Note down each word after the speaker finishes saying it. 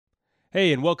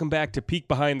Hey, and welcome back to Peek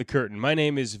Behind the Curtain. My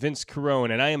name is Vince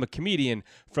Carone, and I am a comedian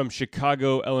from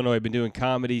Chicago, Illinois. I've been doing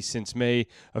comedy since May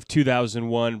of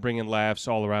 2001, bringing laughs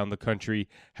all around the country,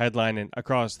 headlining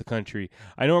across the country.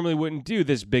 I normally wouldn't do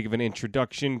this big of an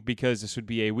introduction because this would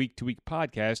be a week-to-week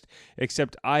podcast,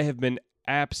 except I have been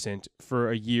absent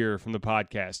for a year from the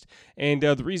podcast. And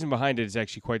the reason behind it is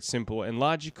actually quite simple and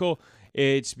logical.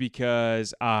 It's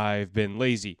because I've been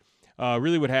lazy.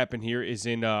 Really what happened here is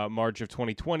in March of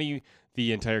 2020,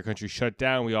 the entire country shut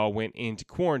down. We all went into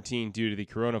quarantine due to the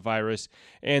coronavirus.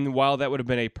 And while that would have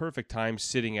been a perfect time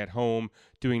sitting at home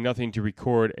doing nothing to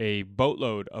record a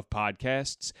boatload of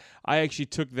podcasts, I actually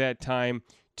took that time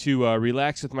to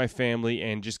relax with my family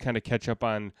and just kind of catch up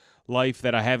on life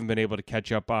that I haven't been able to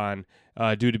catch up on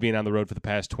due to being on the road for the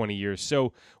past 20 years.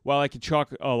 So while I could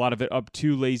chalk a lot of it up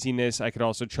to laziness, I could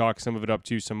also chalk some of it up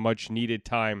to some much needed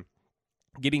time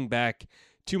getting back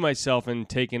to myself and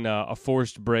taking a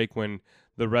forced break when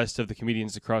the rest of the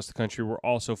comedians across the country were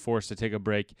also forced to take a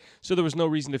break. So there was no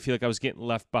reason to feel like I was getting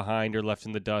left behind or left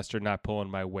in the dust or not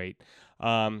pulling my weight.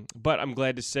 But I'm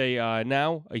glad to say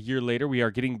now, a year later, we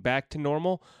are getting back to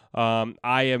normal.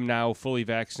 I am now fully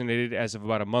vaccinated as of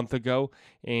about a month ago.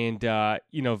 And,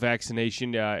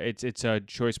 vaccination, it's a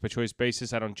choice-by-choice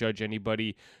basis. I don't judge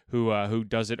anybody who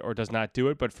does it or does not do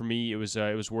it. But for me, it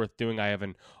was worth doing. I have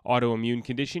an autoimmune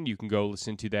condition. You can go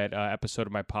listen to that episode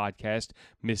of my podcast,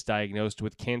 Misdiagnosed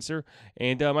with Cancer.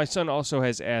 And my son also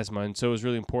has asthma. And so it was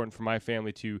really important for my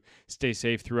family to stay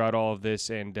safe throughout all of this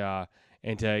and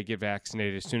to get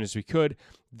vaccinated as soon as we could.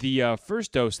 The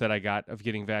first dose that I got of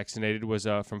getting vaccinated was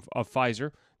from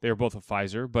Pfizer. They were both of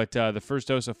Pfizer, but the first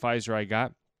dose of Pfizer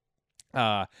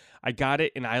I got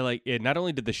it, and I like it. Not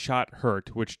only did the shot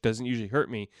hurt, which doesn't usually hurt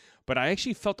me, but I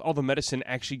actually felt all the medicine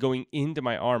actually going into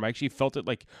my arm. I actually felt it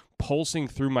like pulsing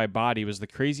through my body. It was the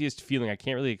craziest feeling. I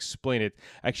can't really explain it.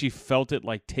 I actually felt it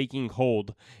like taking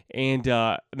hold, and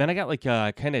then I got like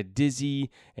kind of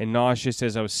dizzy and nauseous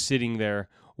as I was sitting there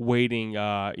waiting,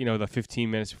 the 15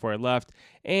 minutes before I left.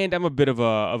 And I'm a bit of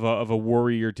a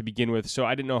worrier to begin with, so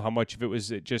I didn't know how much of it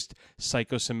was just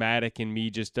psychosomatic and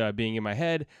me just being in my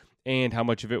head, and how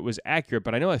much of it was accurate.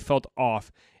 But I know I felt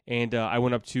off, and I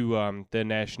went up to the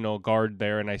National Guard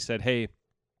there, and I said, "Hey,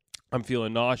 I'm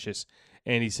feeling nauseous,"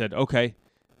 and he said, "Okay,"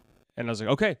 and I was like,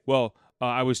 "Okay, well."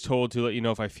 I was told to let you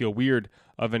know if I feel weird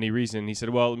of any reason. He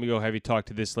said, "Well, let me go have you talk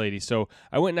to this lady." So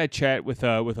I went and I chat with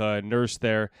a nurse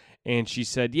there, and she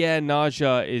said, "Yeah,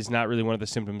 nausea is not really one of the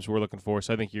symptoms we're looking for,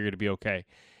 so I think you're going to be okay."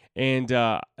 And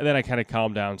then I kind of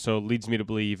calmed down, so it leads me to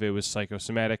believe it was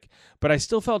psychosomatic. But I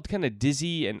still felt kind of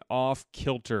dizzy and off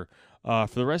kilter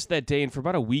for the rest of that day, and for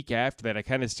about a week after that, I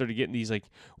kind of started getting these like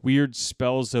weird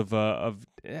spells of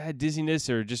dizziness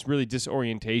or just really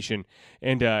disorientation,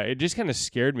 and it just kind of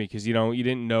scared me because you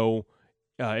didn't know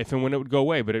if and when it would go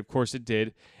away, but of course it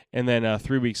did. And then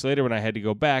 3 weeks later, when I had to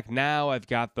go back, now I've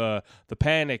got the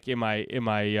panic in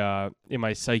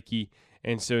my psyche.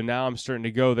 And so now I'm starting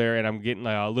to go there, and I'm getting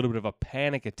a little bit of a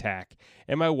panic attack.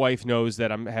 And my wife knows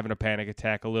that I'm having a panic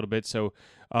attack a little bit. So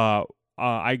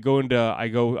I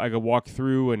go walk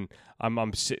through, and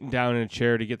I'm sitting down in a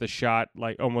chair to get the shot,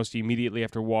 like almost immediately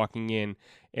after walking in.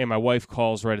 And my wife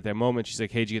calls right at that moment. She's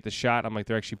like, "Hey, did you get the shot?" I'm like,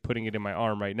 "They're actually putting it in my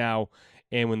arm right now."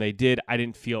 And when they did, I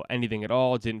didn't feel anything at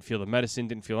all. Didn't feel the medicine.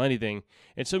 Didn't feel anything.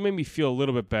 And so it made me feel a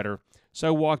little bit better. So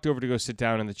I walked over to go sit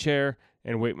down in the chair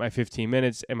and wait my 15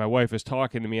 minutes, and my wife was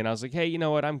talking to me, and I was like, "Hey, you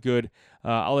know what? I'm good.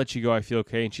 I'll let you go. I feel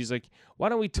okay." And she's like, "Why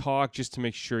don't we talk just to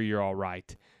make sure you're all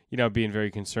right?" Being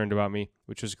very concerned about me,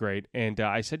 which was great. And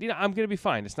I said, "I'm going to be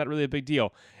fine. It's not really a big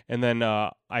deal." And then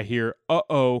I hear,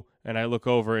 "Uh-oh," and I look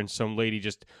over, and some lady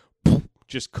just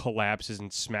collapses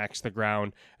and smacks the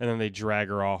ground, and then they drag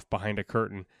her off behind a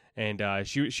curtain. And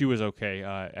she was okay.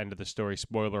 End of the story.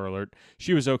 Spoiler alert.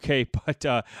 She was okay, but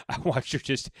I watched her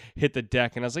just hit the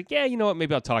deck, and I was like, "Yeah, you know what?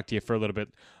 Maybe I'll talk to you for a little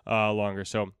bit longer."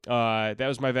 So that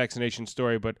was my vaccination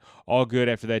story, but all good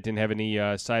after that. Didn't have any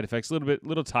side effects. A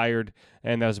little tired,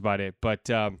 and that was about it. But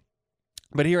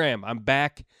here I am. I'm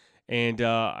back, and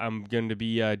I'm going to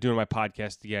be doing my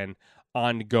podcast again,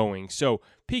 ongoing. So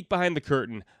peek behind the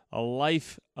curtain. A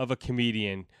life of a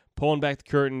comedian. Pulling back the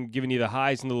curtain, giving you the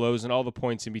highs and the lows and all the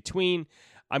points in between.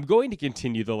 I'm going to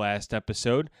continue the last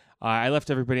episode. I left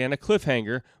everybody on a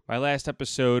cliffhanger. My last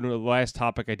episode, the last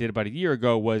topic I did about a year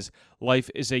ago was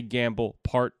Life is a Gamble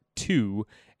Part 2.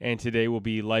 And today will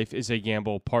be Life is a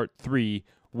Gamble Part 3,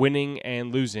 Winning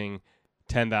and Losing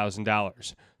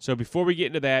 $10,000. So before we get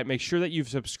into that, make sure that you've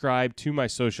subscribed to my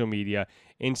social media,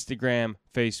 Instagram,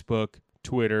 Facebook,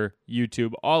 Twitter,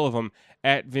 YouTube, all of them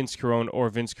at Vince Carone or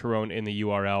Vince Carone in the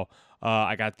URL.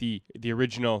 I got the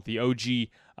original, the OG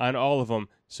on all of them.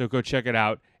 So go check it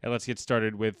out, and let's get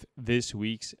started with this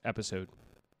week's episode.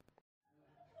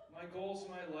 My goals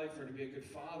in my life are to be a good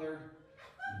father,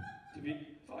 to be...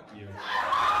 Fuck you.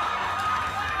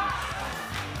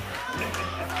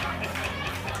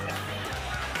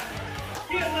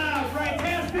 Get loud, right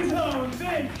past his home,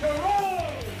 Vince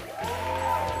Carone!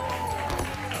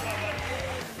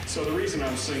 So the reason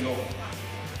I'm single...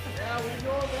 Yeah, we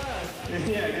know that.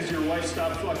 Yeah, because your wife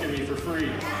stopped fucking me for free.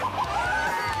 You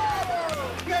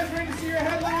guys ready to see your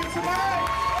headline tonight?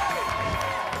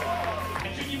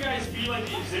 Should you guys be like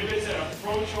the exhibits at a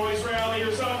pro-choice rally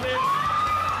or something?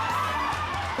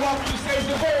 Welcome to stage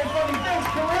the very funny Vince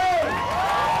Carone!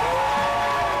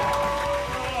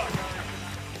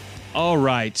 All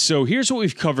right, so here's what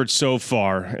we've covered so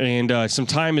far, and some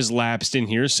time has lapsed in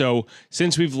here. So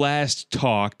since we've last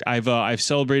talked, I've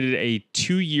celebrated a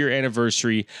 2-year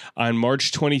anniversary on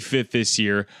March 25th this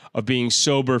year of being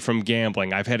sober from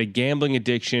gambling. I've had a gambling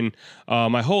addiction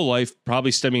my whole life,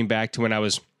 probably stemming back to when I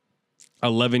was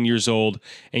 11 years old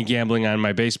and gambling on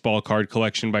my baseball card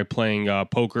collection by playing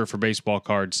poker for baseball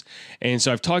cards. And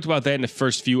so I've talked about that in the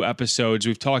first few episodes.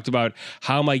 We've talked about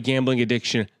how my gambling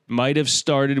addiction might have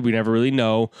started. We never really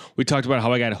know. We talked about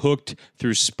how I got hooked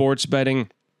through sports betting,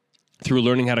 through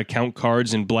learning how to count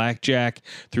cards in blackjack,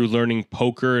 through learning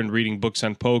poker and reading books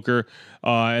on poker,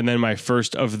 and then my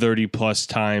first of 30 plus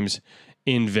times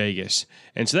in Vegas.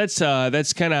 And so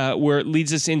that's kind of where it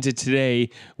leads us into today,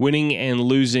 winning and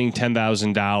losing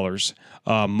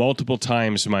 $10,000 multiple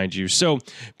times, mind you. So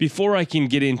before I can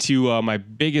get into my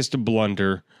biggest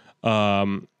blunder,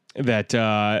 before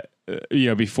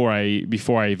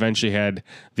I eventually had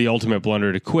the ultimate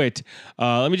blunder to quit,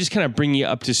 let me just kind of bring you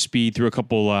up to speed through a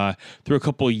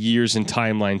couple years and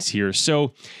timelines here.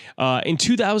 So in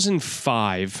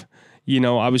 2005,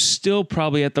 I was still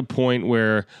probably at the point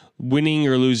where winning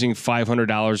or losing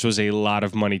 $500 was a lot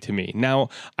of money to me. Now,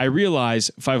 I realize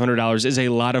 $500 is a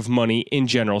lot of money in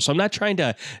general, so I'm not trying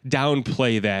to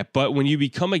downplay that. But when you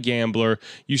become a gambler,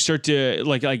 you start to,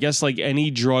 like any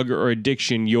drug or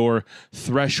addiction, your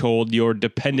threshold, your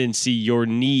dependency, your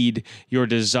need, your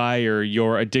desire,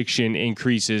 your addiction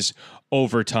increases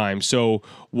over time. So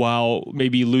while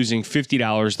maybe losing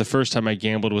 $50 the first time I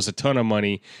gambled was a ton of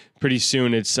money, pretty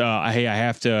soon it's, hey, I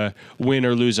have to win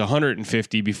or lose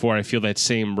 150 before I feel that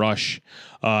same rush.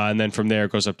 And then from there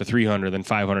it goes up to 300, then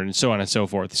 500, and so on and so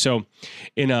forth. So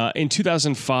in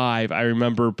 2005, I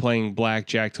remember playing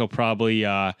blackjack till probably,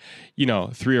 3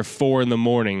 or 4 in the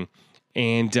morning.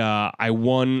 And I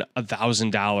won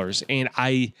 $1,000, and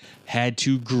I had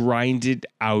to grind it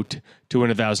out to win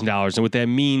 $1,000. And what that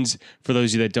means for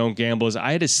those of you that don't gamble is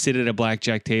I had to sit at a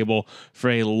blackjack table for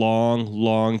a long,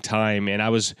 long time. And I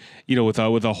was, with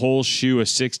a whole shoe, a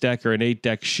 6-deck or an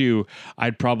 8-deck shoe,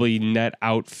 I'd probably net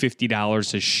out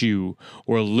 $50 a shoe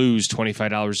or lose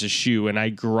 $25 a shoe. And I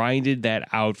grinded that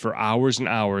out for hours and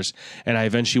hours, and I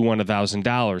eventually won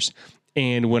 $1,000.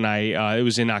 And when it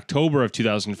was in October of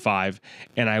 2005,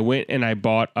 and I went and I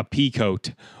bought a pea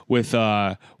coat with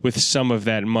some of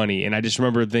that money. And I just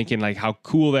remember thinking like how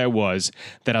cool that was,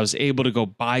 that I was able to go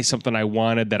buy something I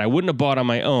wanted that I wouldn't have bought on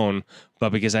my own,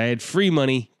 but because I had free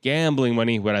money, gambling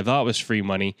money, what I thought was free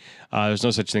money. There's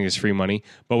no such thing as free money,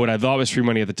 but what I thought was free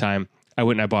money at the time, I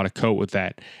went and I bought a coat with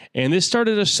that. And this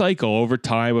started a cycle over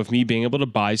time of me being able to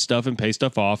buy stuff and pay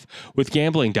stuff off with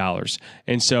gambling dollars.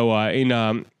 And so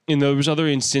and there was other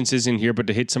instances in here, but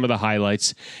to hit some of the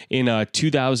highlights, in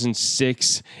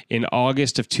 2006, in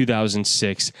August of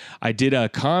 2006, I did a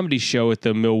comedy show at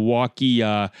the Milwaukee,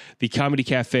 the Comedy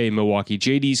Cafe in Milwaukee,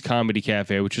 JD's Comedy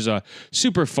Cafe, which was a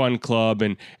super fun club.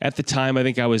 And at the time, I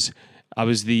think I was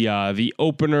the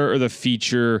opener or the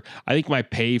feature. I think my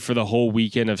pay for the whole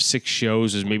weekend of 6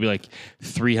 shows was maybe like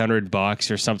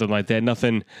 $300 or something like that.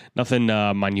 Nothing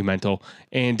monumental.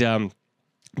 And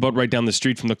but right down the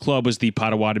street from the club was the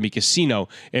Potawatomi Casino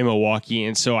in Milwaukee.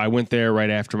 And so I went there right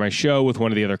after my show with one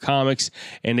of the other comics.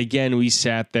 And again, we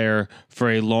sat there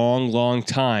for a long, long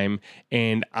time.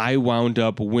 And I wound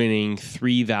up winning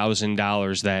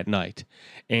 $3,000 that night.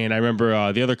 And I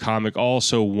remember the other comic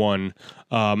also won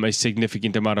a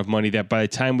significant amount of money that by the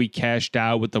time we cashed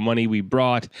out with the money we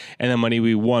brought and the money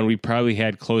we won, we probably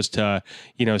had close to,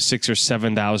 $6,000 or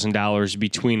 $7,000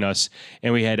 between us.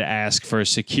 And we had to ask for a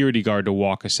security guard to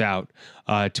walk us out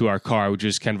to our car, which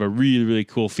was kind of a really, really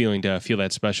cool feeling to feel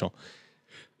that special.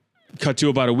 Cut to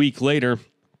about a week later,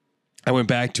 I went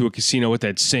back to a casino with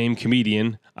that same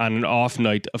comedian on an off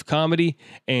night of comedy,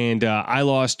 and I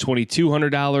lost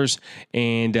 $2,200,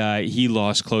 and he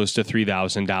lost close to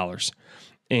 $3,000.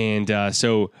 And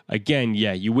so again,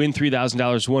 yeah, you win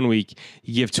 $3,000 one week,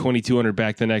 you give $2,200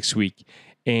 back the next week.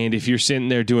 And if you're sitting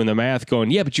there doing the math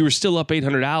going, yeah, but you were still up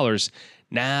 $800,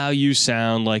 now you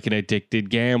sound like an addicted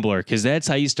gambler, because that's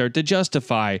how you start to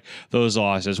justify those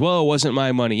losses. Well, it wasn't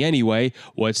my money anyway.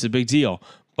 What's the big deal?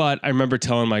 But I remember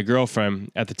telling my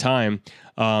girlfriend at the time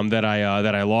that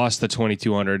I lost the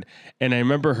 $2,200, and I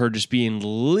remember her just being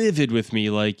livid with me.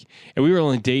 Like, and we were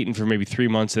only dating for maybe 3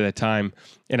 months at that time,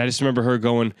 and I just remember her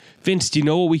going, "Vince, do you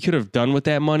know what we could have done with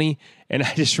that money?" And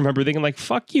I just remember thinking, like,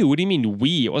 "Fuck you! What do you mean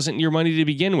we? It wasn't your money to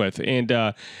begin with." And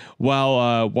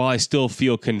while I still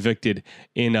feel convicted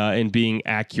in being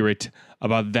accurate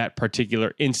about that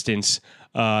particular instance,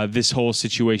 this whole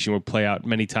situation would play out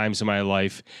many times in my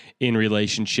life in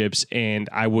relationships, and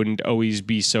I wouldn't always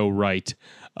be so right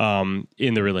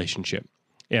in the relationship.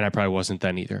 And I probably wasn't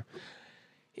then either.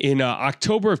 In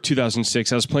October of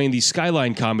 2006, I was playing the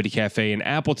Skyline Comedy Cafe in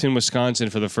Appleton, Wisconsin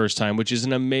for the first time, which is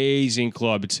an amazing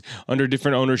club. It's under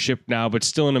different ownership now, but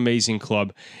still an amazing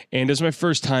club. And it was my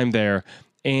first time there.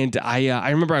 And I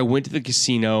remember I went to the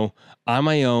casino on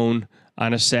my own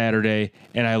on a Saturday,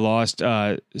 and I lost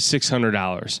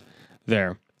 $600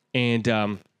 there. And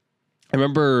I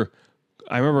remember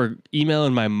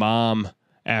emailing my mom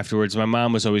afterwards. My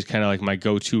mom was always kind of like my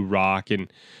go-to rock,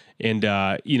 and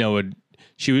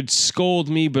she would scold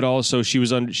me, but also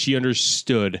she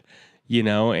understood,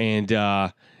 and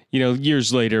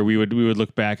years later we would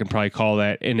look back and probably call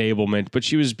that enablement, but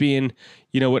she was being,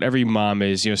 what every mom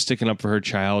is, sticking up for her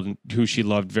child who she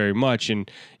loved very much.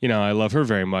 And, I love her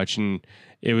very much. And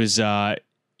it was,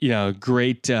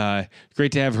 great to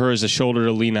have her as a shoulder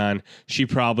to lean on. She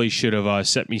probably should have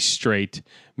set me straight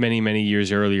many, many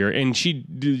years earlier. And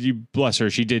bless her,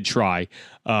 she did try.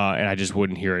 And I just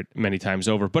wouldn't hear it many times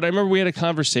over. But I remember we had a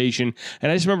conversation,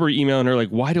 and I just remember emailing her like,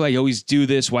 "Why do I always do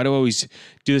this? Why do I always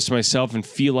do this to myself and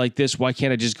feel like this? Why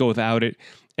can't I just go without it?"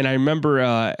 And I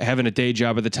remember having a day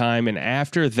job at the time. And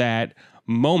after that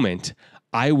moment,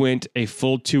 I went a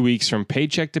full 2 weeks from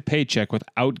paycheck to paycheck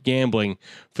without gambling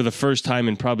for the first time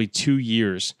in probably 2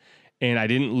 years. And I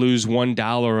didn't lose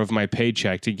 $1 of my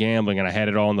paycheck to gambling, and I had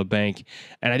it all in the bank.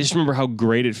 And I just remember how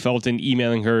great it felt in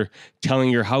emailing her,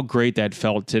 telling her how great that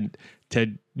felt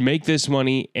to make this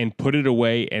money and put it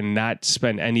away and not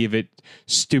spend any of it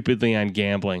stupidly on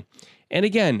gambling. And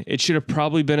again, it should have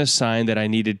probably been a sign that I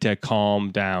needed to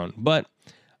calm down, but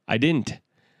I didn't.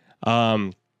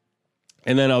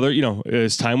 And then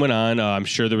as time went on, I'm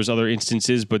sure there was other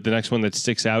instances, but the next one that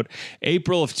sticks out,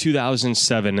 April of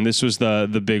 2007, and this was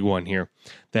the big one here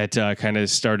that kind of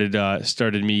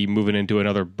started me moving into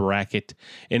another bracket.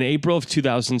 In April of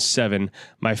 2007,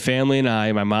 my family and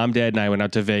I, my mom, dad, and I went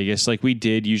out to Vegas like we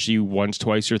did usually once,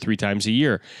 twice, or 3 times a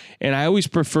year. And I always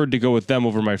preferred to go with them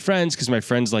over my friends because my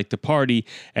friends liked to party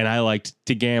and I liked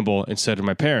to gamble instead of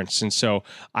my parents. And so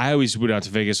I always went out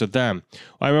to Vegas with them.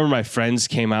 I remember my friends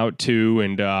came out too,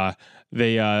 and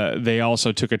they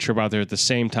also took a trip out there at the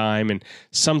same time. And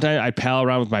sometimes I'd pal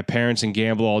around with my parents and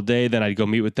gamble all day. Then I'd go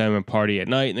meet with them and party at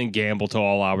night and then gamble till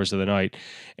all hours of the night.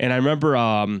 And I remember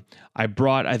I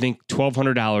brought, I think,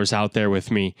 $1,200 out there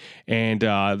with me. And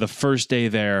the first day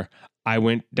there, I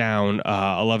went down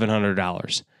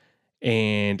 $1,100.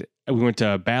 And we went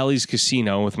to Bally's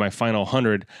Casino with my final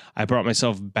 100. I brought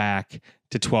myself back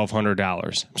to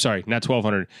 $1,200. I'm sorry, not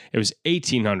 $1,200. It was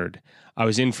 $1,800. I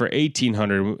was in for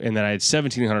 $1,800, and then I had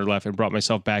 $1,700 left and brought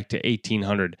myself back to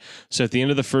 $1,800. So at the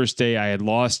end of the first day, I had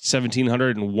lost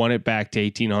 $1,700 and won it back to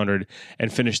 $1,800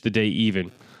 and finished the day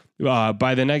even.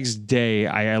 By the next day,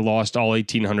 I lost all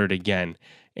 $1,800 again.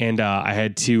 And I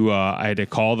had to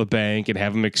call the bank and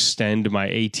have them extend my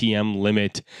ATM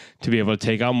limit to be able to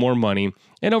take out more money.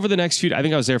 And over the next I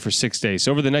think I was there for 6 days.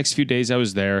 So over the next few days I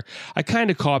was there, I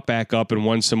kind of caught back up and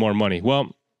won some more money.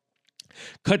 Well,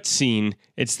 cut scene,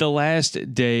 it's the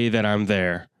last day that I'm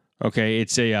there. Okay,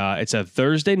 it's a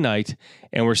Thursday night,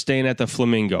 and we're staying at the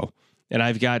Flamingo, and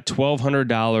I've got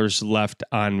 $1,200 left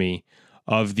on me.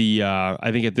 Of the,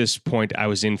 I think at this point I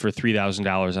was in for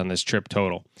 $3,000 on this trip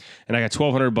total, and I got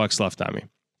 $1,200 left on me.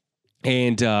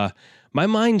 And my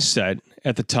mindset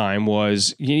at the time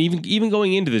was, even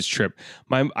going into this trip,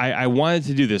 I wanted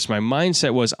to do this. My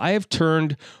mindset was, I have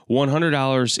turned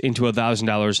 $100 into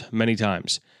 $1,000 many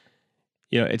times.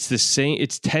 It's the same.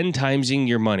 It's 10 timesing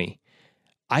your money.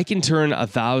 I can turn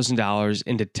 $1,000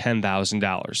 into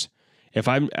 $10,000. If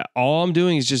all I'm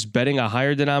doing is just betting a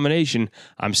higher denomination,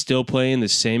 I'm still playing the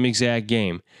same exact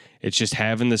game. It's just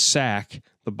having the sack,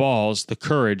 the balls, the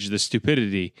courage, the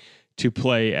stupidity to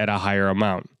play at a higher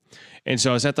amount. And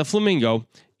so I was at the Flamingo,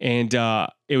 and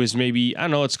it was maybe, I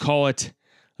don't know, let's call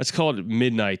it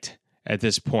midnight at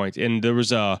this point. And there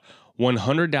was one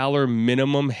 $100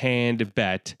 minimum hand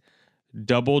bet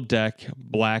double deck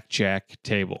blackjack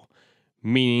table,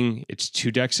 meaning it's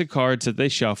 2 decks of cards that they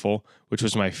shuffle, which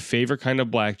was my favorite kind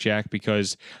of blackjack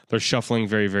because they're shuffling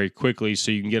very, very quickly.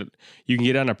 So you can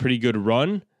get on a pretty good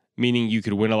run, meaning you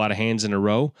could win a lot of hands in a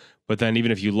row. But then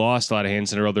even if you lost a lot of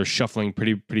hands in a row, they're shuffling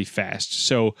pretty fast.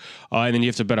 So, and then you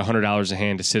have to bet $100 a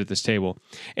hand to sit at this table.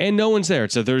 And no one's there.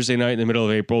 It's a Thursday night in the middle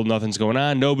of April. Nothing's going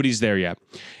on. Nobody's there yet.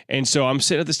 And so I'm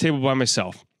sitting at this table by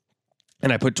myself.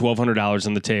 And I put $1,200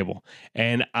 on the table,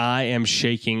 and I am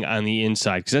shaking on the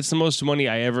inside because that's the most money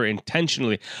I ever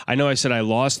intentionally. I know I said I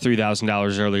lost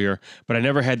 $3,000 earlier, but I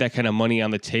never had that kind of money on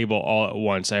the table all at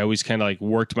once. I always kind of like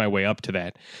worked my way up to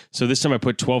that. So this time I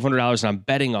put $1,200, and I'm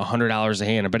betting $100 a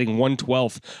hand. I'm betting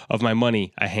 1/12 of my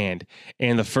money a hand.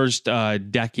 And the first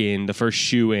deck in, the first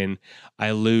shoe in, I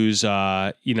lose,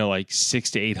 like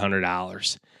 $600 to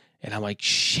 $800, and I'm like,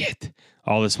 shit.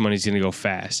 All this money's going to go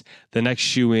fast. The next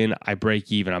shoe in, I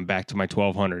break even. I'm back to my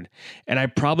 $1,200. And I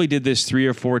probably did this 3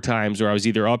 or 4 times where I was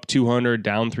either up 200,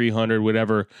 down 300,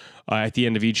 whatever, at the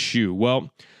end of each shoe.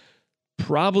 Well,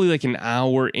 probably like an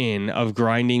hour in of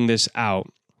grinding this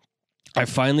out, I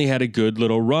finally had a good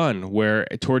little run where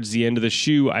towards the end of the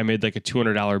shoe, I made like a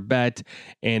 $200 bet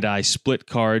and I split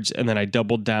cards and then I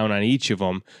doubled down on each of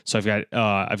them. So I've got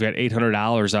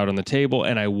 $800 out on the table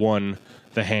and I won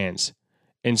the hands.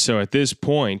 And so at this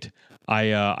point,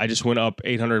 I just went up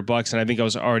 $800, and I think I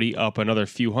was already up another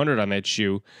few hundred on that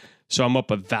shoe. So I'm up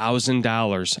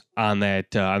 $1,000 on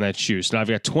that shoe. So now I've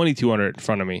got $2,200 in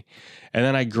front of me, and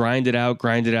then I grind it out.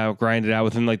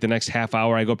 Within like the next half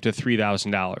hour, I go up to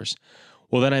 $3,000.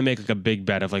 Well, then I make like a big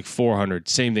bet of like $400.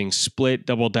 Same thing, split,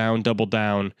 double down,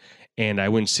 and I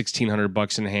win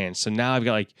 $1,600 in hand. So now I've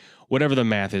got like whatever the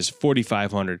math is,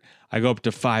 $4,500. I go up to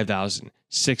 $5,000,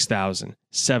 $6,000,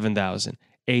 $7,000.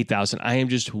 $8,000. I am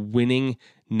just winning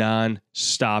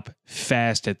non-stop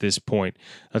fast at this point.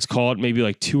 Let's call it maybe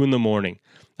like 2 a.m.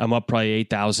 I'm up probably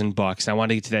 $8,000. I want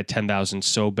to get to that $10,000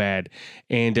 so bad.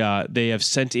 And they have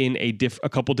sent in a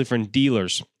couple different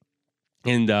dealers.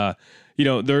 And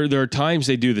there are times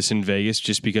they do this in Vegas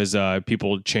just because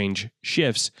people change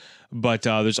shifts. But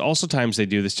there's also times they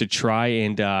do this to try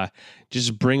and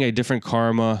just bring a different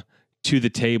karma to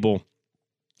the table.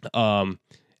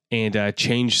 And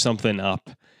change something up.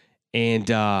 And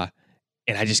I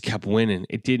just kept winning.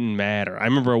 It didn't matter. I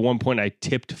remember at one point I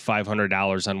tipped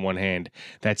 $500 on one hand.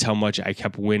 That's how much I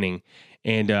kept winning.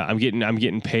 And I'm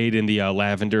getting paid in the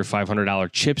Lavender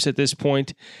 $500 chips at this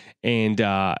point. And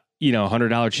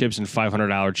 $100 chips and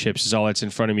 $500 chips is all that's in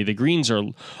front of me. The greens are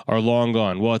long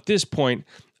gone. Well, at this point,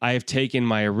 I have taken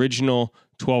my original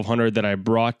 $1,200 that I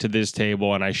brought to this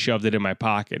table and I shoved it in my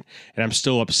pocket, and I'm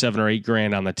still up $7 or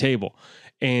 $8 on the table.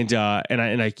 And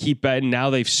I keep betting.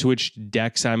 Now they've switched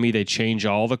decks on me. They change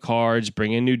all the cards,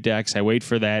 bring in new decks. I wait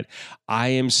for that. I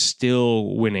am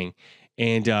still winning.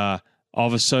 And all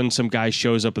of a sudden, some guy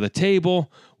shows up at the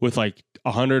table with like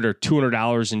 $100 or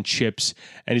 $200 in chips,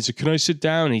 and he's like, "Can I sit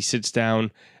down?" And he sits down.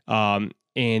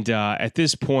 And at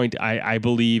this point, I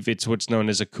believe it's what's known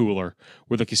as a cooler,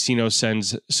 where the casino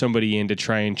sends somebody in to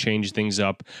try and change things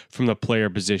up from the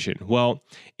player position. Well,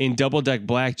 in double deck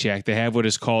blackjack, they have what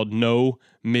is called no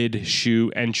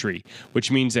mid-shoe entry,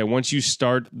 which means that once you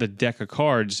start the deck of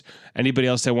cards, anybody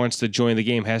else that wants to join the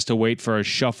game has to wait for a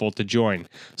shuffle to join.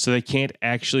 So they can't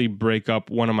actually break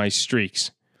up one of my streaks.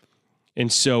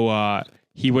 And so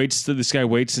this guy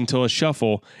waits until a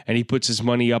shuffle, and he puts his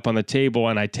money up on the table,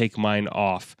 and I take mine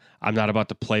off. I'm not about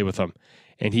to play with him.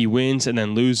 And he wins and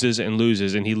then loses, and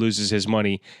he loses his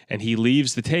money, and he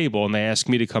leaves the table, and they ask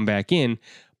me to come back in,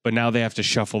 but now they have to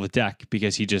shuffle the deck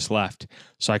because he just left.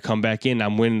 So I come back in,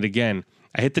 I'm winning again.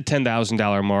 I hit the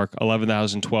 $10,000 mark,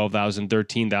 $11,000, $12,000,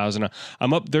 $13,000.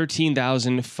 I'm up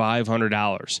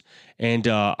 $13,500. And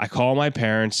I call my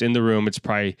parents in the room. It's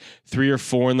probably 3 or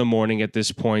 4 in the morning at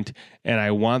this point, and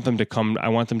I want them to come. I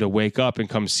want them to wake up and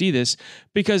come see this,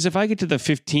 because if I get to the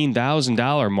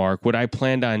 $15,000 mark, what I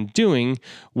planned on doing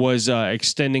was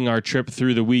extending our trip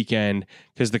through the weekend,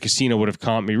 because the casino would have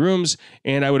comped me rooms,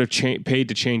 and I would have paid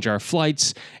to change our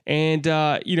flights, and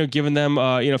given them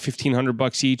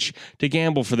 $1,500 each to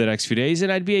gamble for the next few days,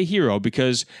 and I'd be a hero,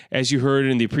 because as you heard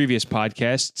in the previous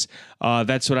podcasts,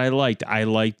 that's what I liked. I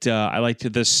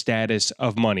liked the status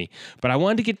of money, but I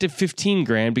wanted to get to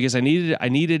 $15,000 because I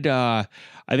needed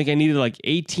I think I needed like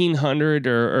 $1,800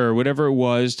 or whatever it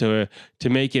was to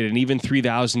make it an even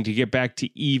 $3,000 to get back to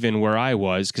even where I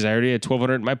was, because I already had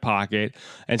 $1,200 in my pocket,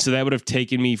 and so that would have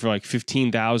taken me from like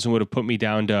 $15,000, would have put me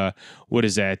down to what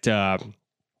is that?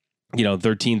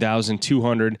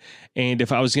 $13,200. And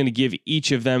if I was going to give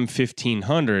each of them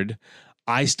 $1,500,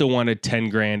 I still wanted 10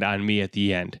 grand on me at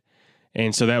the end.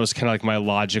 And so that was kind of like my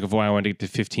logic of why I wanted to get to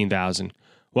 15,000.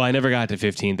 Well, I never got to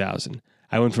 15,000.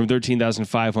 I went from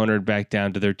 13,500 back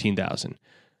down to 13,000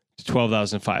 to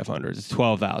 12,500 to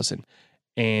 12,000.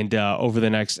 And over the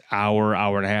next hour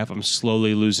and a half, I'm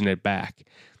slowly losing it back.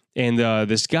 And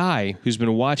this guy who's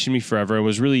been watching me forever and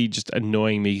was really just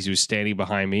annoying me because he was standing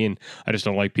behind me, and I just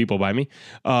don't like people by me,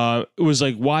 was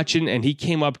like watching, and he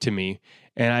came up to me,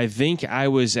 and I think I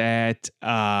was at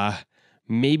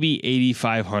maybe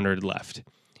 8,500 left.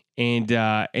 And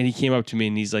he came up to me,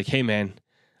 and he's like, hey, man,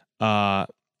 I've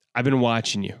been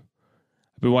watching you.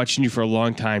 I've been watching you for a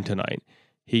long time tonight.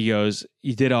 He goes,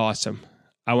 you did awesome.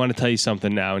 I want to tell you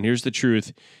something now, and here's the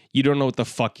truth. You don't know what the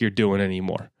fuck you're doing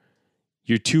anymore.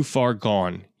 You're too far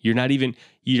gone. You're not even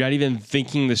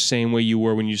thinking the same way you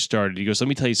were when you started. He goes, let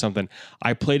me tell you something.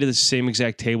 I played at the same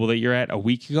exact table that you're at a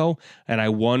week ago, and I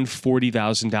won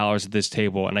 $40,000 at this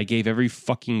table, and I gave every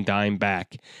fucking dime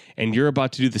back. And you're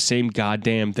about to do the same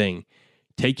goddamn thing.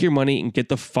 Take your money and get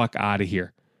the fuck out of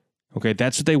here. Okay,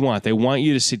 that's what they want. They want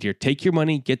you to sit here. Take your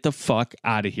money, get the fuck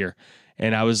out of here.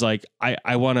 And I was like,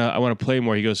 I wanna play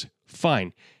more. He goes,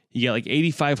 fine. You got like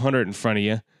 8,500 in front of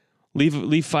you.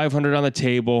 Leave 500 on the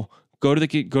table. Go to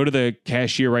the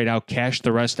cashier right now. Cash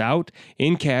the rest out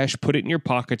in cash. Put it in your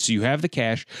pocket so you have the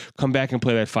cash. Come back and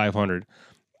play that 500.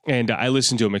 And I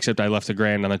listened to him, except I left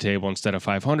 $1,000 on the table instead of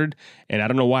 500. And I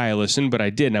don't know why I listened, but I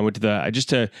did. And I went to just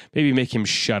to maybe make him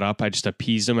shut up. I just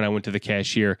appeased him, and I went to the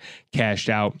cashier, cashed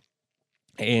out,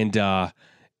 and I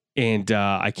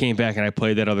came back and I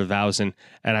played that other 1,000,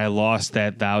 and I lost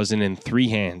that 1,000 in 3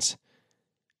 hands.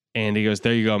 And he goes,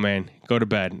 there you go, man. Go to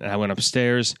bed. And I went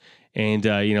upstairs, and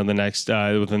within the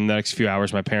next few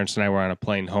hours, my parents and I were on a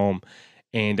plane home.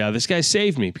 And this guy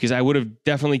saved me because I would have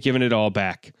definitely given it all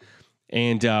back.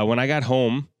 And when I got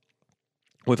home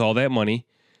with all that money,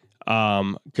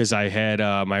 because I had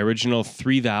my original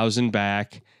 3,000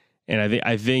 back, and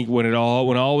I think when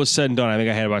all was said and done, I think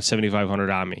I had about 7,500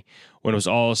 on me when it was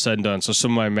all said and done. So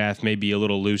some of my math may be a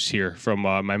little loose here from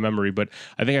my memory, but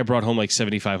I think I brought home like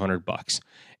 $7,500.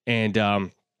 And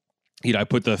I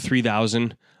put the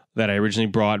 3,000 that I originally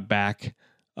brought back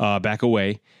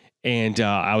away, and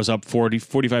I was up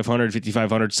 4,500,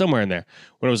 5,500, somewhere in there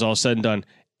when it was all said and done.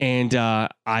 And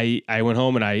I went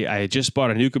home, and I had just bought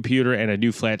a new computer and a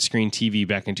new flat screen TV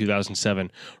back in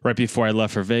 2007, right before I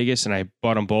left for Vegas, and I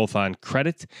bought them both on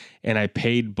credit, and I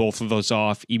paid both of those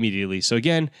off immediately. So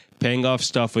again, paying off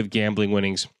stuff with gambling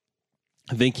winnings,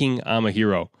 thinking I'm a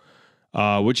hero.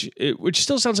 Which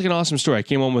still sounds like an awesome story. I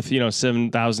came home with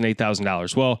 $7,000,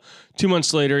 $8,000. Well, 2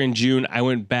 months later in June, I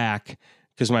went back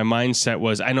because my mindset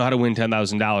was I know how to win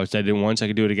 $10,000. I did it once, I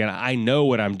could do it again. I know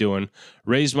what I'm doing.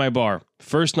 Raised my bar.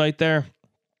 First night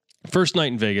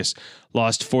in Vegas,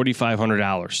 lost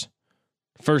 $4,500.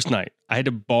 First night, I had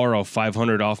to borrow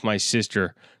 $500 off my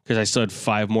sister because I still had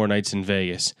 5 more nights in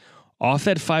Vegas. Off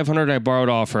that $500 I borrowed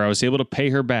off her, I was able to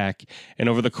pay her back, and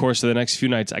over the course of the next few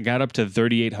nights, I got up to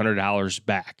 $3,800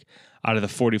 back out of the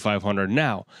 $4,500.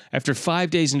 Now, after 5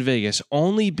 days in Vegas,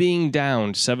 only being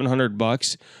down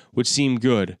 $700 would seem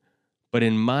good, but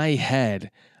in my head,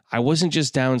 I wasn't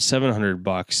just down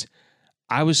 $700.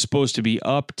 I was supposed to be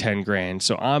up 10 grand,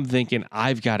 so I'm thinking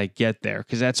I've got to get there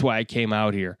because that's why I came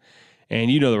out here.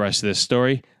 And you know the rest of this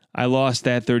story. I lost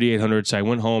that $3,800, so I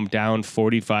went home down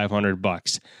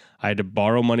 $4,500. I had to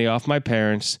borrow money off my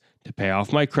parents to pay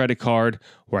off my credit card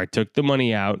where I took the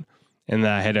money out, and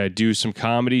then I had to do some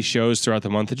comedy shows throughout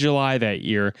the month of July that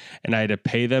year, and I had to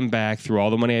pay them back through all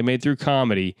the money I made through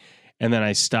comedy, and then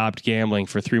I stopped gambling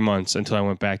for 3 months until I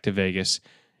went back to Vegas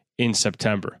in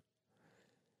September.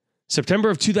 September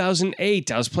of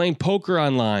 2008, I was playing poker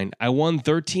online. I won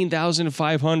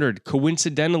 $13,500,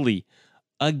 coincidentally,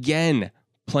 again,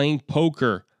 playing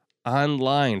poker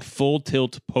online, full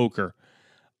tilt poker.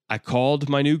 I called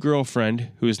my new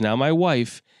girlfriend, who is now my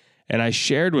wife, and I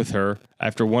shared with her,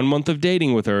 after 1 month of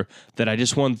dating with her, that I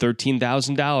just won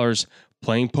 $13,000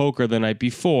 playing poker the night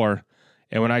before.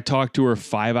 And when I talked to her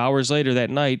 5 hours later that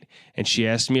night, and she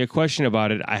asked me a question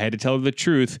about it, I had to tell her the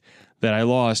truth that I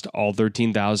lost all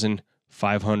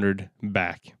 $13,500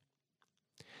 back.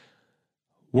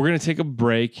 We're going to take a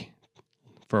break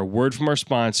for a word from our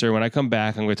sponsor. When I come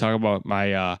back, I'm going to talk about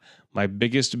my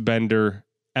biggest bender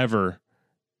ever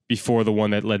before the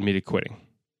one that led me to quitting.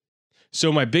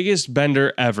 So my biggest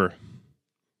bender ever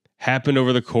happened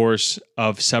over the course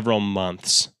of several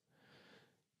months.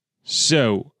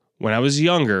 So when I was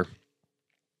younger,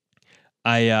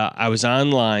 I was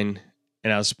online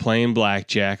and I was playing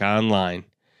blackjack online,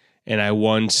 and I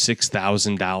won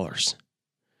 $6,000,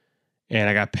 and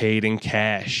I got paid in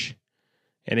cash,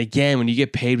 And again, when you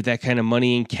get paid with that kind of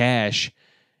money in cash,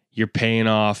 you're paying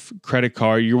off credit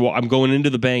card. I'm going into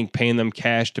the bank, paying them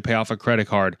cash to pay off a credit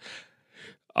card.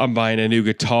 I'm buying a new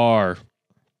guitar.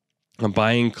 I'm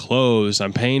buying clothes.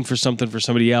 I'm paying for something for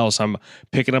somebody else. I'm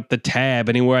picking up the tab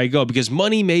anywhere I go because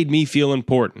money made me feel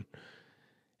important.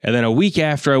 And then a week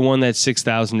after I won that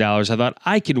 $6,000, I thought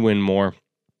I could win more.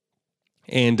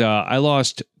 And I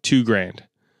lost $2,000.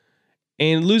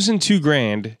 And losing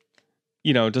 $2,000,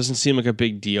 it doesn't seem like a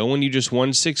big deal when you just won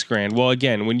 $6,000. Well,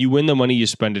 again, when you win the money, you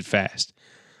spend it fast.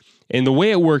 And the way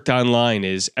it worked online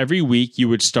is every week you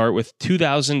would start with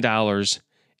 $2,000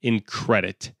 in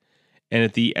credit. And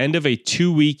at the end of a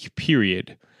 2-week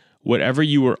period, whatever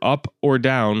you were up or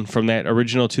down from that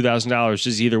original $2,000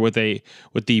 is either what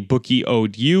the bookie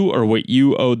owed you or what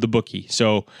you owed the bookie.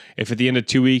 So if at the end of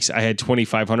 2 weeks I had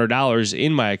 $2,500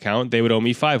 in my account, they would owe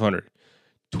me $500.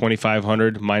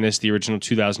 $2,500 minus the original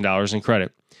 $2,000 in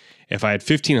credit. If I had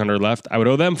 $1,500 left, I would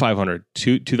owe them $500.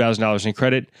 $2,000 in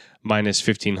credit minus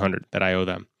 $1,500 that I owe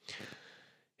them.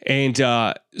 And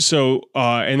and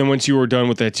then once you were done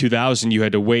with that $2,000, you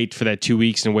had to wait for that 2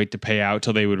 weeks and wait to pay out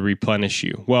till they would replenish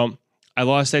you. Well, I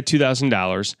lost that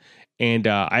 $2,000, and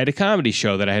I had a comedy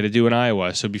show that I had to do in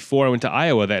Iowa. So before I went to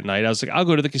Iowa that night, I was like, I'll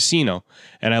go to the casino,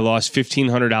 and I lost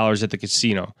 $1,500 at the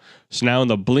casino. So now in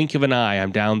the blink of an eye,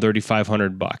 I'm down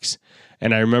 $3,500.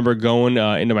 And I remember going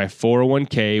into my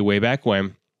 401k way back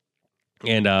when,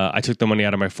 and I took the money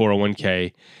out of my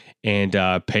 401k. And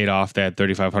paid off that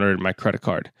 $3,500 in my credit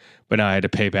card. But now I had to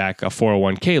pay back a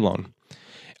 401k loan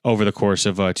over the course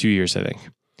of 2 years, I think.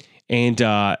 And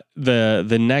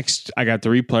the next, I got the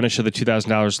replenish of the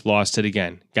 $2,000, lost it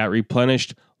again. Got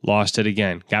replenished, lost it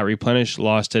again. Got replenished,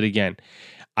 lost it again.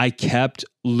 I kept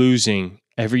losing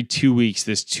every 2 weeks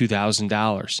this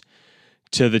 $2,000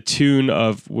 to the tune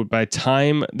of, by the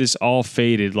time this all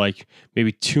faded, like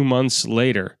maybe 2 months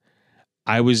later,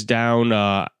 I was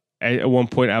down... At one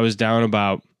point, I was down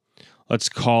about, let's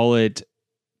call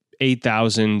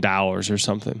it$8,000 or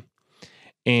something,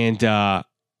 and I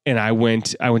went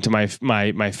to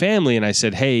my family and I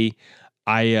said, hey,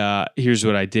 here's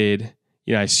what I did.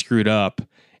 I screwed up,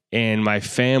 and my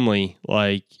family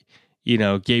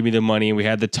gave me the money, and we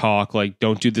had the talk like,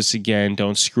 don't do this again,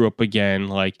 don't screw up again,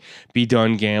 like be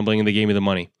done gambling, and they gave me the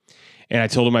money, and I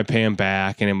told them I'd pay them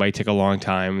back, and it might take a long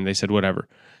time, and they said whatever,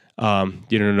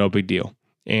 no big deal.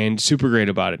 And super great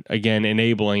about it. Again,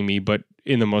 enabling me, but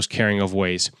in the most caring of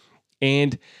ways.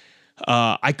 And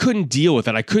I couldn't deal with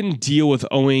it. I couldn't deal with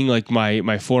owing like my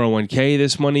 401k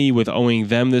this money, with owing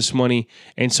them this money.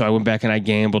 And so I went back and I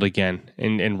gambled again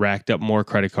and racked up more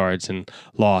credit cards and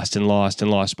lost and lost and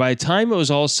lost. By the time it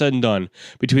was all said and done,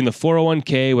 between the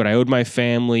 401k, what I owed my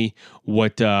family,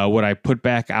 what I put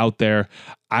back out there,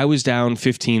 I was down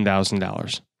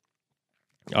 $15,000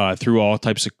 through all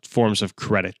types of forms of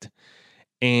credit.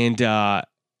 And I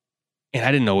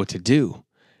didn't know what to do.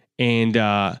 And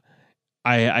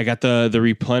I got the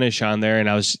replenish on there, and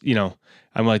I was,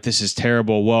 I'm like, this is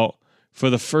terrible. Well,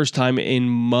 for the first time in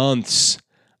months,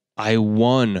 I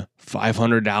won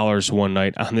 $500 one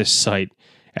night on this site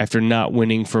after not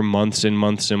winning for months and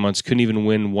months and months. Couldn't even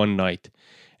win one night.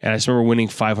 And I just remember winning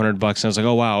 $500, and I was like,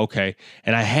 oh, wow, okay.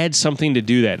 And I had something to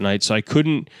do that night, so I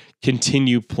couldn't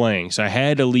continue playing. So I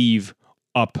had to leave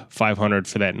up $500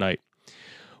 for that night.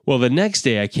 Well, the next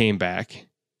day I came back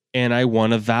and I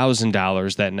won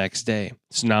 $1,000 that next day.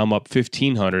 So now I'm up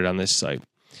 $1,500 on this site.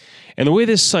 And the way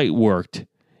this site worked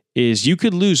is you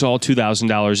could lose all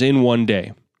 $2,000 in one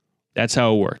day. That's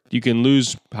how it worked. You can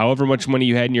lose however much money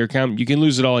you had in your account. You can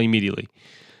lose it all immediately.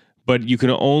 But you can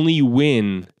only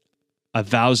win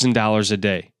 $1,000 a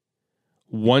day.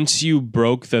 Once you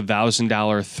broke the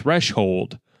 $1,000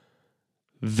 threshold,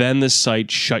 then the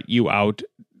site shut you out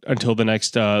until the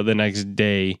next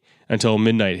day, until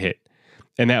midnight hit.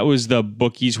 And that was the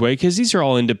bookies' way, because these are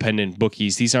all independent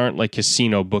bookies. These aren't like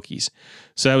casino bookies.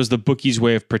 So that was the bookies'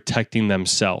 way of protecting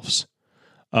themselves.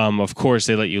 Of course,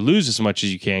 they let you lose as much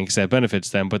as you can because that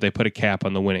benefits them, but they put a cap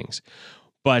on the winnings.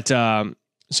 But so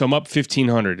I'm up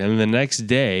 $1,500, and the next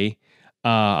day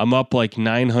I'm up like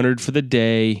 $900 for the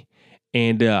day,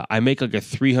 and I make like a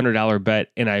 $300 bet,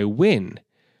 and I win,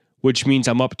 which means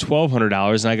I'm up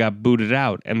 $1,200 and I got booted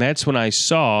out. And that's when I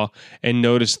saw and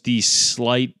noticed the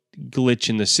slight glitch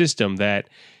in the system that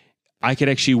I could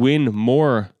actually win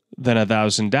more than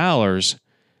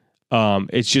 $1,000.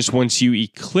 It's just once you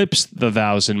eclipse the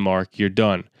 1,000 mark, you're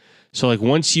done. So like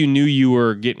once you knew you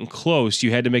were getting close, you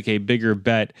had to make a bigger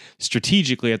bet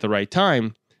strategically at the right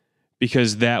time,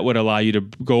 because that would allow you to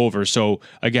go over. So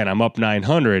again, I'm up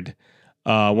 $900.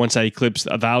 Once I eclipse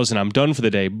 1,000, I'm done for the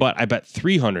day. But I bet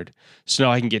 300, so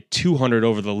now I can get 200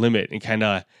 over the limit and kind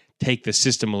of take the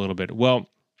system a little bit. Well,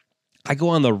 I go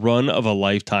on the run of a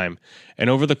lifetime, and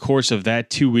over the course of that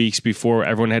 2 weeks before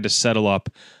everyone had to settle up,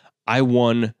 I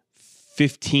won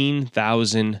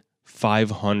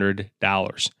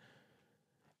 $15,500,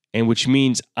 and which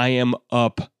means I am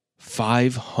up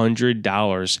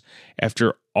 $500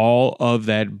 after all of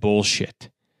that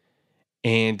bullshit.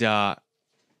 And I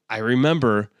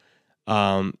remember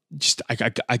I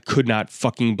could not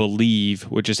fucking believe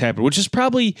what just happened, which is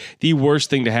probably the worst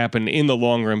thing to happen in the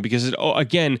long run, because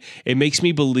it makes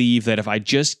me believe that if I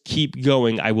just keep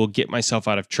going, I will get myself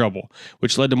out of trouble,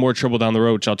 which led to more trouble down the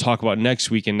road, which I'll talk about next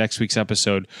week in next week's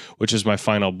episode, which is my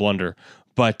final blunder.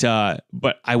 But I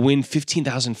win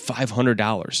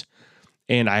 $15,500.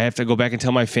 And I have to go back and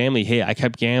tell my family, hey, I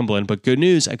kept gambling, but good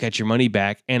news, I got your money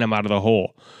back and I'm out of the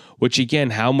hole. Which again,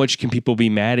 how much can people be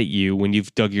mad at you when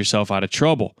you've dug yourself out of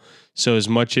trouble? So as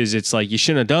much as it's like, you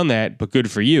shouldn't have done that, but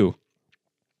good for you.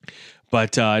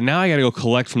 But now I got to go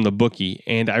collect from the bookie.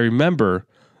 And I remember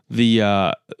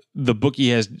the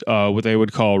bookie has what they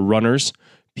would call runners,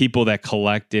 people that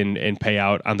collect and pay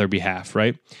out on their behalf,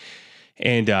 right?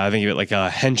 And I think of it like a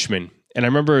henchman. And I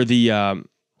remember the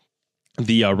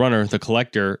runner, the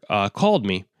collector, called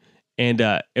me, and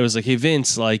it was like, hey,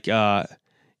 Vince, like,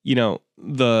 you know,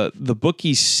 the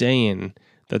bookie's saying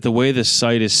that the way the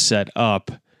site is set up,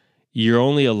 you're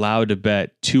only allowed to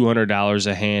bet $200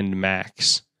 a hand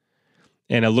max.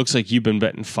 And it looks like you've been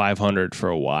betting 500 for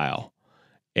a while.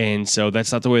 And so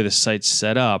that's not the way the site's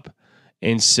set up.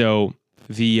 And so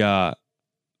the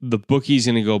bookie's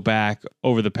going to go back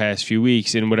over the past few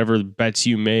weeks, and whatever bets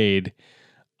you made,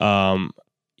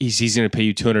 he's going to pay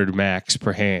you 200 max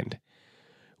per hand.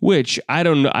 Which I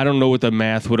don't know what the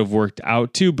math would have worked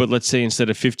out to, but let's say instead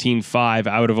of 15.5,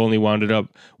 I would have only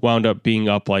wound up being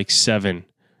up like 7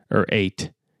 or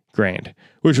 8 grand,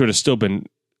 which would have still been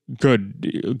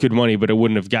good money, but it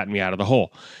wouldn't have gotten me out of the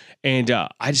hole. And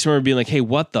I just remember being like, hey,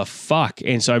 what the fuck?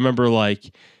 And so I remember like,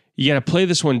 you got to play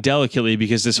this one delicately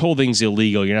because this whole thing's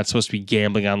illegal. You're not supposed to be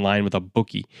gambling online with a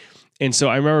bookie. And so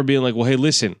I remember being like, well, hey,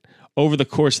 listen, over the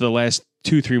course of the last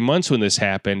 2-3 months when this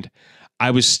happened, I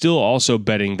was still also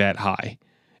betting that high.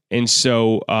 And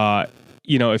so,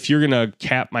 you know, if you're going to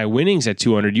cap my winnings at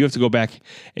 200, you have to go back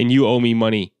and you owe me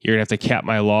money. You're going to have to cap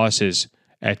my losses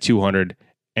at 200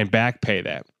 and back pay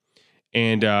that.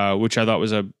 And which I thought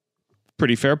was a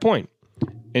pretty fair point.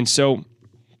 And so,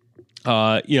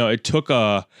 you know, it took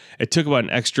about an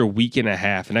extra week and a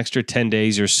half, an extra 10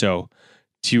 days or so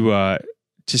to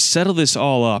settle this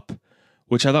all up,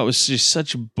 which I thought was just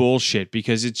such bullshit,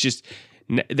 because it's just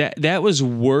that was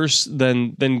worse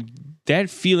than that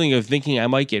feeling of thinking I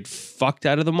might get fucked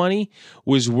out of the money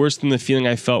was worse than the feeling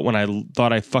I felt when I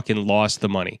thought I fucking lost the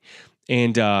money.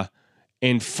 And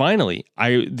finally,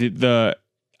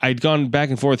 I'd gone back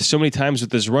and forth so many times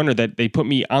with this runner that they put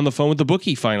me on the phone with the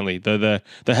bookie finally, the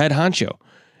head honcho.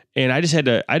 And I just had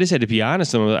to be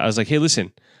honest with them. I was like, hey,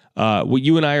 listen, what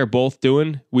you and I are both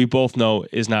doing, we both know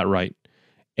is not right.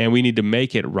 And we need to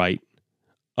make it right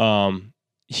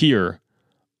here,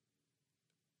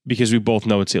 because we both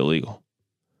know it's illegal.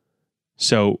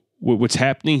 So what's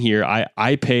happening here,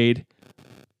 I paid,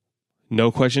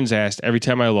 no questions asked, every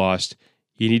time I lost.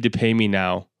 You need to pay me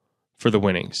now for the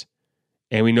winnings.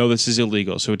 And we know this is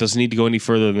illegal, so it doesn't need to go any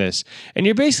further than this. And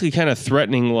you're basically kind of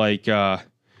threatening, like, I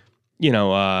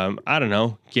don't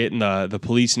know, getting the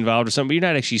police involved or something, but you're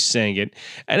not actually saying it.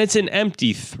 And it's an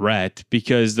empty threat,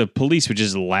 because the police would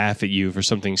just laugh at you for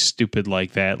something stupid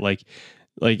like that. Like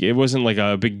it wasn't like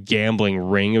a big gambling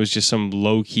ring. It was just some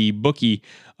low-key bookie.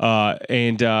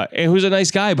 And he was a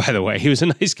nice guy, by the way. He was a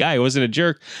nice guy. He wasn't a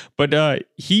jerk. But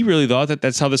he really thought that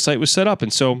that's how the site was set up.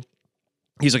 And so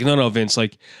he's like, no, Vince,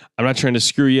 like, I'm not trying to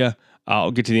screw you.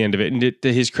 I'll get to the end of it. And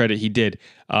to his credit, he did.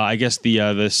 I guess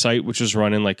the site, which was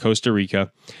run in like Costa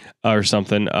Rica or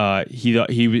something,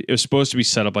 it was supposed to be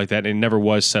set up like that, and it never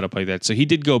was set up like that. So he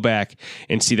did go back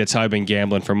and see that's how I've been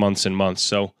gambling for months and months.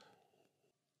 So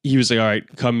he was like, all right,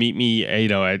 come meet me,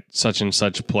 at such and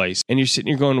such place. And you're sitting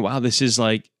here going, wow, this is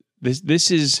like, this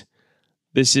is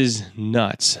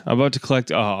nuts. I'm about to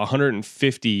collect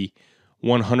 150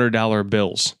 $100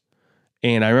 bills.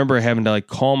 And I remember having to like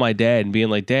call my dad and being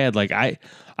like, Dad, like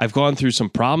I've gone through some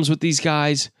problems with these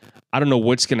guys. I don't know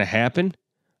what's going to happen.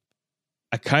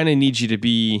 I kind of need you to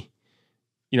be,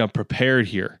 prepared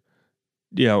here.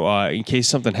 In case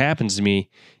something happens to me,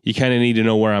 you kind of need to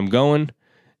know where I'm going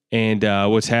and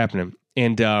what's happening.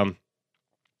 And I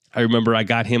remember I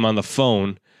got him on the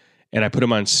phone and I put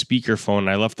him on speakerphone, and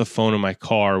I left the phone in my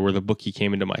car where the bookie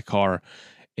came into my car.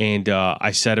 And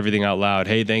I said everything out loud.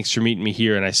 Hey, thanks for meeting me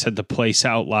here. And I said the place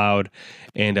out loud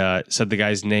and said the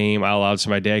guy's name out loud so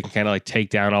my dad can kind of like take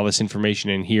down all this information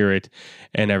and hear it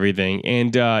and everything.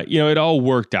 And, it all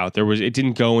worked out. It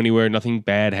didn't go anywhere. Nothing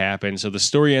bad happened. So the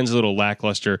story ends a little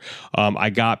lackluster. I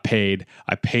got paid.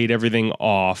 I paid everything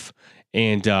off.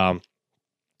 And,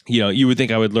 you would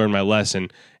think I would learn my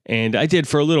lesson. And I did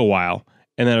for a little while.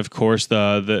 And then, of course,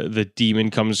 the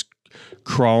demon comes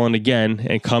crawling again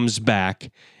and comes back.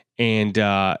 And,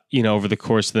 over the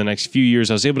course of the next few years,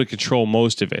 I was able to control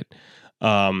most of it.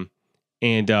 At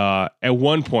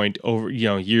one point over,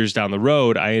 years down the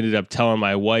road, I ended up telling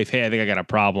my wife, hey, I think I got a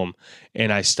problem.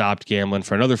 And I stopped gambling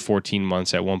for another 14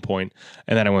 months at one point,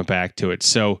 and then I went back to it.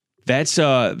 So that's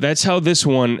how this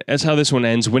one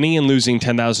ends, winning and losing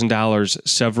 $10,000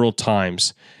 several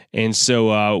times. And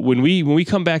so when we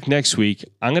come back next week,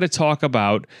 I'm going to talk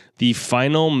about the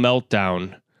final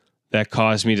meltdown that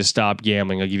caused me to stop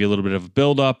gambling. I'll give you a little bit of a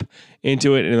build up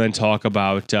into it, and then talk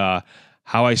about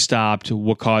how I stopped,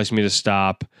 what caused me to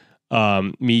stop,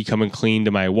 me coming clean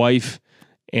to my wife,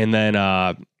 and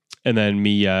then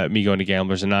me going to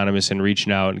Gamblers Anonymous and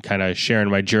reaching out and kind of sharing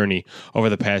my journey over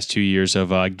the past 2 years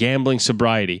of gambling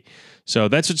sobriety. So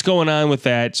that's what's going on with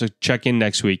that. So check in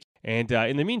next week. And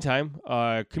in the meantime,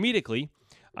 comedically,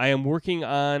 I am working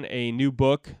on a new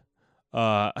book.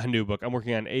 I'm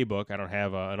working on a book. I don't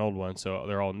have an old one, so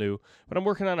they're all new. But I'm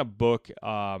working on a book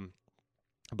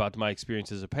about my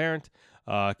experience as a parent,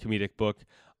 comedic book.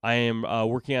 I am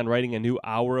working on writing a new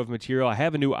hour of material. I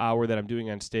have a new hour that I'm doing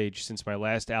on stage since my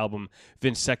last album,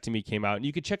 Vinsectomy, came out. And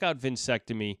you can check out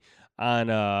Vinsectomy on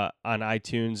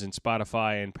iTunes and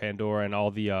Spotify and Pandora and all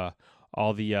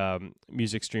the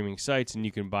music streaming sites, and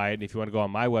you can buy it. And if you want to go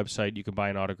on my website, you can buy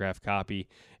an autographed copy,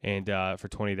 and for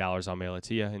 $20, I'll mail it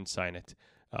to you and sign it,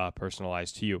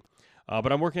 personalized to you.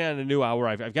 But I'm working on a new hour.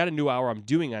 I've got a new hour I'm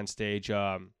doing on stage.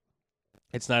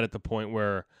 It's not at the point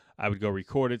where I would go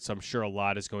record it, so I'm sure a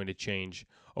lot is going to change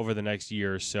over the next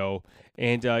year or so.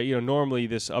 And, normally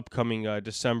this upcoming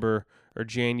December or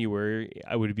January,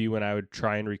 I would be when I would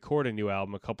try and record a new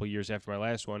album a couple years after my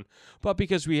last one. But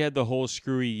because we had the whole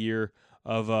screwy year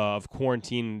of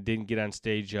quarantine and didn't get on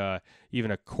stage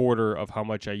even a quarter of how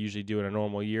much I usually do in a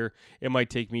normal year, it might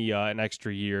take me an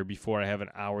extra year before I have an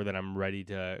hour that I'm ready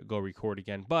to go record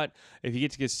again. But if you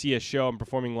get to see a show, I'm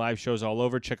performing live shows all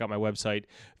over. Check out my website,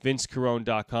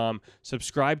 vincecarone.com.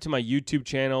 Subscribe to my YouTube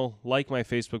channel, like my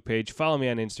Facebook page, follow me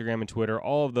on Instagram and Twitter,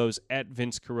 all of those at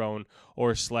Vince Carone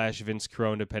or /Vince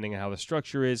Carone, depending on how the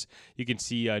structure is. You can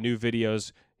see new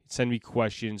videos, send me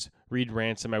questions, read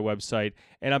rants on my website,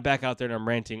 and I'm back out there and I'm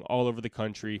ranting all over the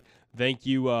country. Thank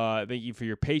you for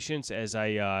your patience as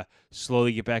I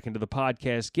slowly get back into the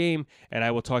podcast game, and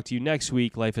I will talk to you next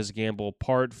week. Life is a Gamble,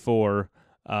 Part 4,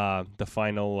 the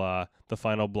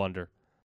final blunder.